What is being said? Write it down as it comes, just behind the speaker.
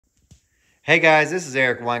Hey guys, this is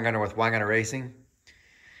Eric Weingartner with Weingartner Racing.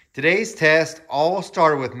 Today's test all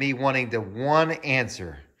started with me wanting the one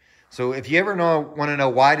answer. So if you ever want to know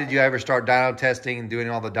why did you ever start dyno testing and doing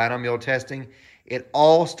all the dyno mule testing, it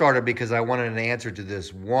all started because I wanted an answer to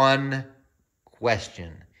this one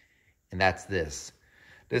question, and that's this.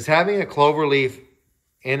 Does having a Cloverleaf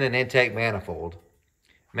in an intake manifold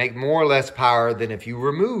make more or less power than if you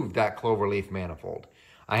removed that Cloverleaf manifold?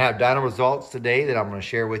 I have dyno results today that I'm going to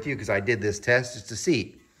share with you because I did this test just to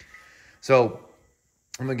see. So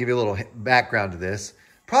I'm going to give you a little background to this.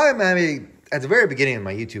 Probably maybe at the very beginning of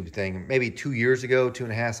my YouTube thing, maybe 2 years ago,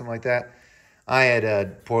 2.5, something like that, I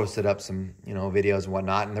had posted up some videos and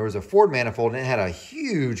whatnot, and there was a Ford manifold, and it had a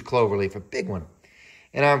huge Cloverleaf, a big one.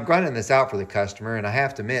 And I'm grinding this out for the customer, and I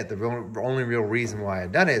have to admit, the only real reason why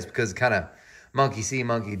I've done it is because kind of monkey see,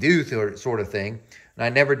 monkey do sort of thing. And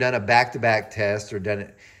I'd never done a back-to-back test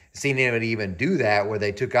or seen anybody even do that where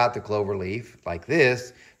they took out the Cloverleaf like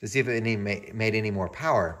this to see if it made any more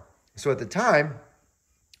power. So at the time,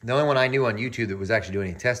 the only one I knew on YouTube that was actually doing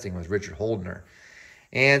any testing was Richard Holdner.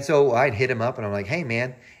 And so I'd hit him up and I'm like, hey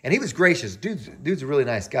man, and he was gracious. Dude's a really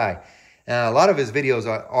nice guy. A lot of his videos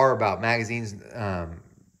are about magazines,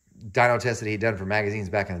 dyno tests that he'd done for magazines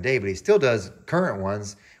back in the day, but he still does current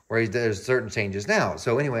ones where he does certain changes now.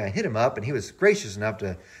 So anyway, I hit him up and he was gracious enough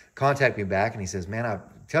to contact me back. And he says, man, I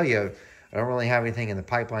tell you, I don't really have anything in the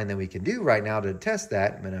pipeline that we can do right now to test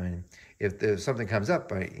that. But I mean, if something comes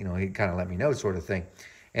up, he'd kind of let me know sort of thing.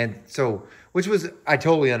 And so, I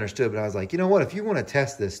totally understood, but I was like, you know what, if you want to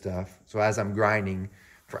test this stuff, so as I'm grinding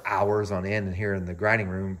for hours on end and here in the grinding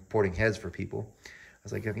room, porting heads for people, I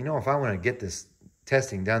was like, if I want to get this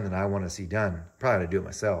testing done that I want to see done, probably to do it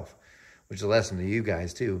myself, which is a lesson to you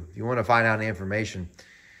guys too. If you want to find out the information,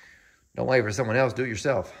 don't wait for someone else, do it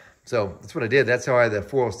yourself. So that's what I did. That's how the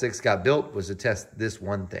 406 got built, was to test this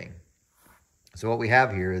one thing. So what we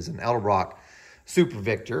have here is an Edelbrock Super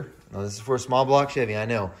Victor. Now this is for a small block Chevy, I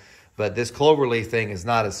know, but this Cloverleaf thing is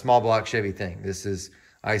not a small block Chevy thing.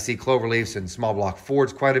 I see Cloverleafs in small block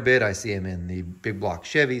Fords quite a bit. I see them in the big block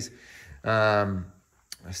Chevys.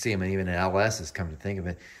 I see them even in LSs, come to think of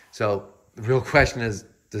it. So the real question is,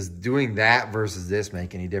 does doing that versus this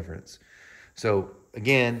make any difference? So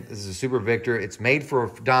again, this is a Super Victor. It's made for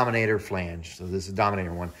a Dominator flange. So this is a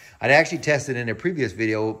Dominator one. I'd actually tested in a previous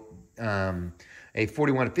video a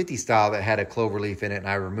 4150 style that had a Cloverleaf in it, and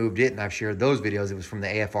I removed it, and I've shared those videos. It was from the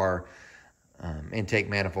AFR intake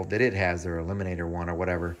manifold that it has, their Eliminator one or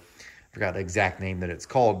whatever. I forgot the exact name that it's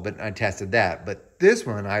called, but I tested that. But this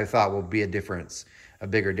one I thought will be a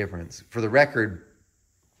bigger difference. For the record,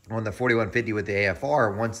 on the 4150 with the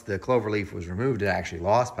AFR, once the Cloverleaf was removed, it actually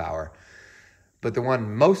lost power. But the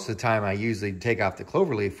one most of the time I usually take off the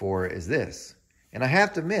Cloverleaf for is this. And I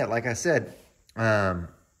have to admit, like I said, the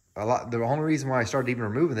only reason why I started even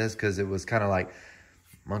removing this, because it was kind of like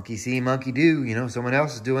monkey see, monkey do. Someone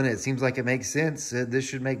else is doing it. It seems like it makes sense. This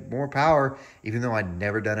should make more power, even though I'd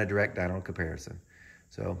never done a direct dyno comparison.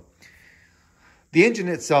 So the engine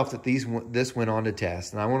itself that this went on to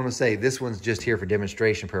test, and I want to say this one's just here for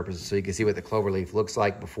demonstration purposes so you can see what the Cloverleaf looks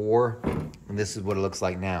like before, and this is what it looks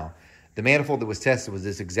like now. The manifold that was tested was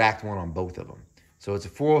this exact one on both of them. So it's a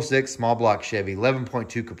 406 small block Chevy,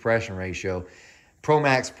 11.2 compression ratio,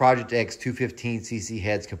 ProMax Project X 215cc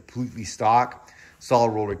heads, completely stock,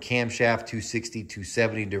 solid roller camshaft, 260,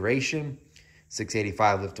 270 duration,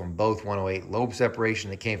 685 lift on both, 108 lobe separation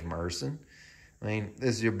that came from Urson. I mean,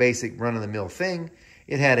 this is your basic run-of-the-mill thing.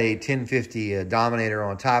 It had a 1050 Dominator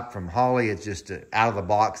on top from Holley. It's just an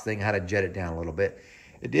out-of-the-box thing. I had to jet it down a little bit.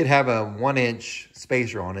 It did have a 1-inch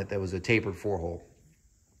spacer on it that was a tapered 4-hole.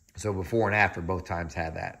 So before and after, both times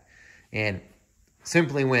had that. And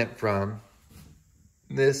simply went from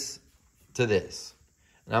this to this.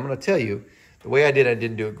 And I'm going to tell you, the way I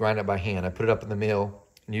didn't do it grind it by hand. I put it up in the mill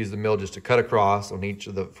and used the mill just to cut across on each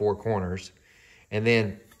of the 4 corners. And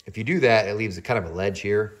then if you do that, it leaves a kind of a ledge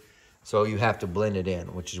here. So you have to blend it in,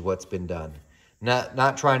 which is what's been done.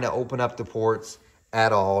 Not trying to open up the ports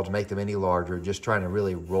at all to make them any larger, just trying to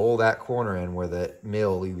really roll that corner in where the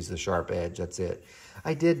mill leaves the sharp edge. That's it.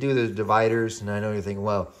 I did do the dividers, and I know you're thinking,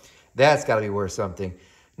 well, that's got to be worth something.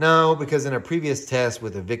 No, because in a previous test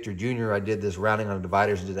with the Victor Jr., I did this rounding on the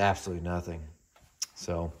dividers and did absolutely nothing.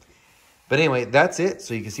 So, but anyway, that's it.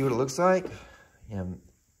 So you can see what it looks like. And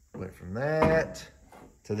went from that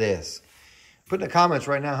to this. Put in the comments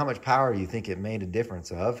right now how much power you think it made a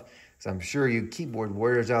difference of. Because I'm sure you keyboard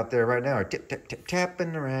warriors out there right now are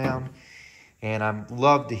tapping around. And I'd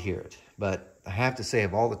love to hear it. But I have to say,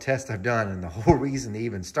 of all the tests I've done, and the whole reason to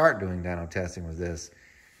even start doing dyno testing was this,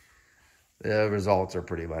 the results are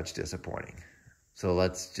pretty much disappointing. So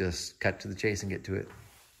let's just cut to the chase and get to it.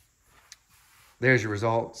 There's your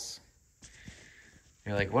results.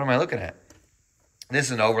 You're like, what am I looking at? This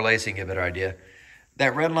is an overlay so you can get a better idea.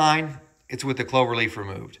 That red line, it's with the cloverleaf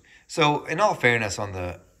removed. So in all fairness on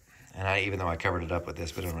the, even though I covered it up with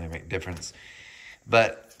this, but it doesn't really make a difference.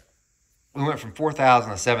 But we went from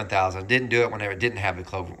 4,000 to 7,000. Didn't do it whenever it didn't have the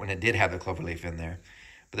clover, when it did have the cloverleaf in there.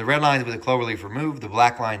 But the red lines with the cloverleaf removed, the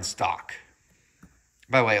black line stock.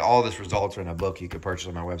 By the way, all this results are in a book you can purchase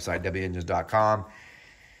on my website, wengines.com.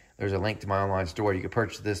 There's a link to my online store. You can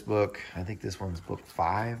purchase this book. I think this one's book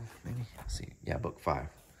 5, maybe. Let's see. Yeah, book 5.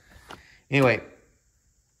 Anyway,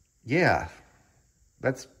 yeah,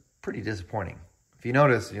 that's pretty disappointing. If you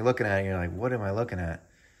notice, you're looking at it, you're like, what am I looking at?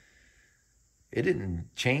 It didn't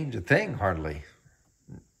change a thing hardly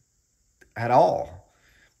at all.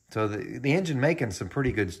 So the engine making some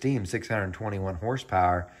pretty good steam, 621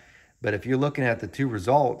 horsepower. But if you're looking at the two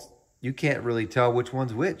results, you can't really tell which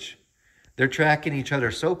one's which. They're tracking each other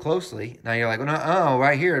so closely. Now you're like, well, no, oh,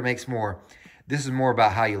 right here it makes more. This is more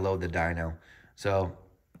about how you load the dyno. So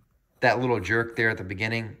that little jerk there at the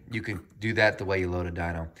beginning, you can do that the way you load a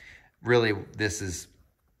dyno. Really, this is,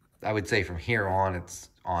 I would say from here on, it's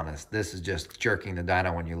honest. This is just jerking the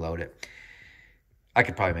dyno when you load it. I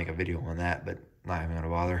could probably make a video on that, but not even going to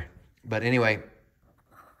bother. But anyway,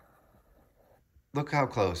 look how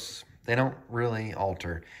close. They don't really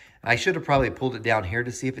alter. I should have probably pulled it down here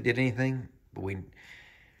to see if it did anything, but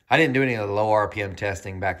I didn't do any of the low RPM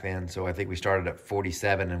testing back then, so I think we started at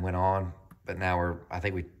 47 and went on. But now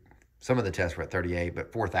some of the tests were at 38,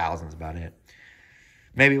 but 4,000 is about it.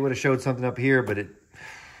 Maybe it would have showed something up here, but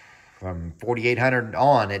from 4,800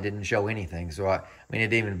 on, it didn't show anything. So, I mean, it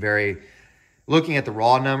didn't even vary. Looking at the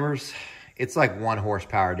raw numbers, it's like 1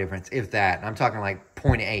 horsepower difference, if that. And I'm talking like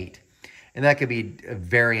 0.8. And that could be a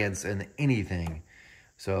variance in anything.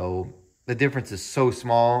 So the difference is so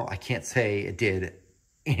small, I can't say it did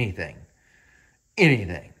anything.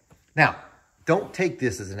 Anything. Now, don't take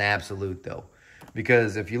this as an absolute, though.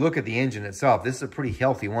 Because if you look at the engine itself, this is a pretty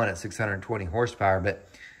healthy one at 620 horsepower. But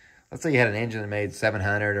let's say you had an engine that made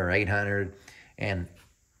 700 or 800. And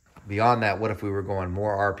beyond that, what if we were going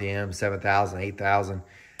more RPM, 7,000, 8,000?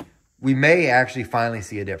 We may actually finally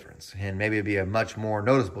see a difference. And maybe it'd be a much more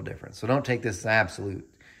noticeable difference. So don't take this as absolute.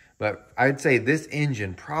 But I'd say this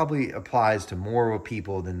engine probably applies to more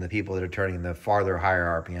people than the people that are turning the farther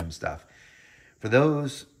higher RPM stuff. For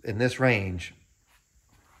those in this range,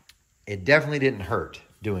 it definitely didn't hurt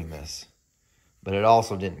doing this, but it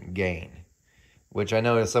also didn't gain, which I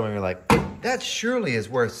know some of you are like, that surely is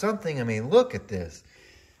worth something. I mean, look at this.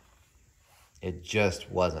 It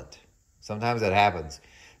just wasn't. Sometimes that happens.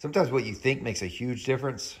 Sometimes what you think makes a huge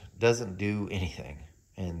difference doesn't do anything.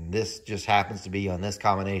 And this just happens to be on this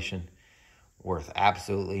combination worth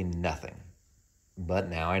absolutely nothing. But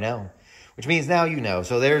now I know, which means now you know.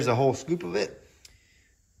 So there's a whole scoop of it.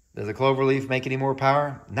 Does a Cloverleaf make any more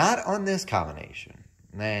power? Not on this combination.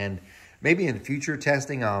 And maybe in future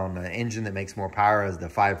testing on an engine that makes more power as the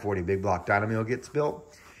 540 big block dyno gets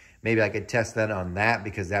built, maybe I could test that on that,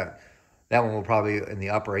 because that one will probably in the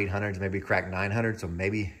upper 800s, maybe crack 900. So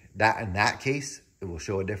maybe that in that case, it will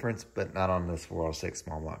show a difference, but not on this 406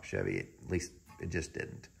 small block Chevy. At least it just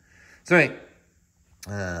didn't. So anyway,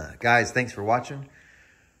 guys, thanks for watching.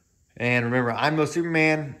 And remember, I'm no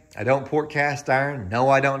Superman. I don't port cast iron. No,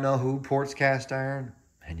 I don't know who ports cast iron.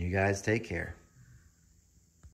 And you guys take care.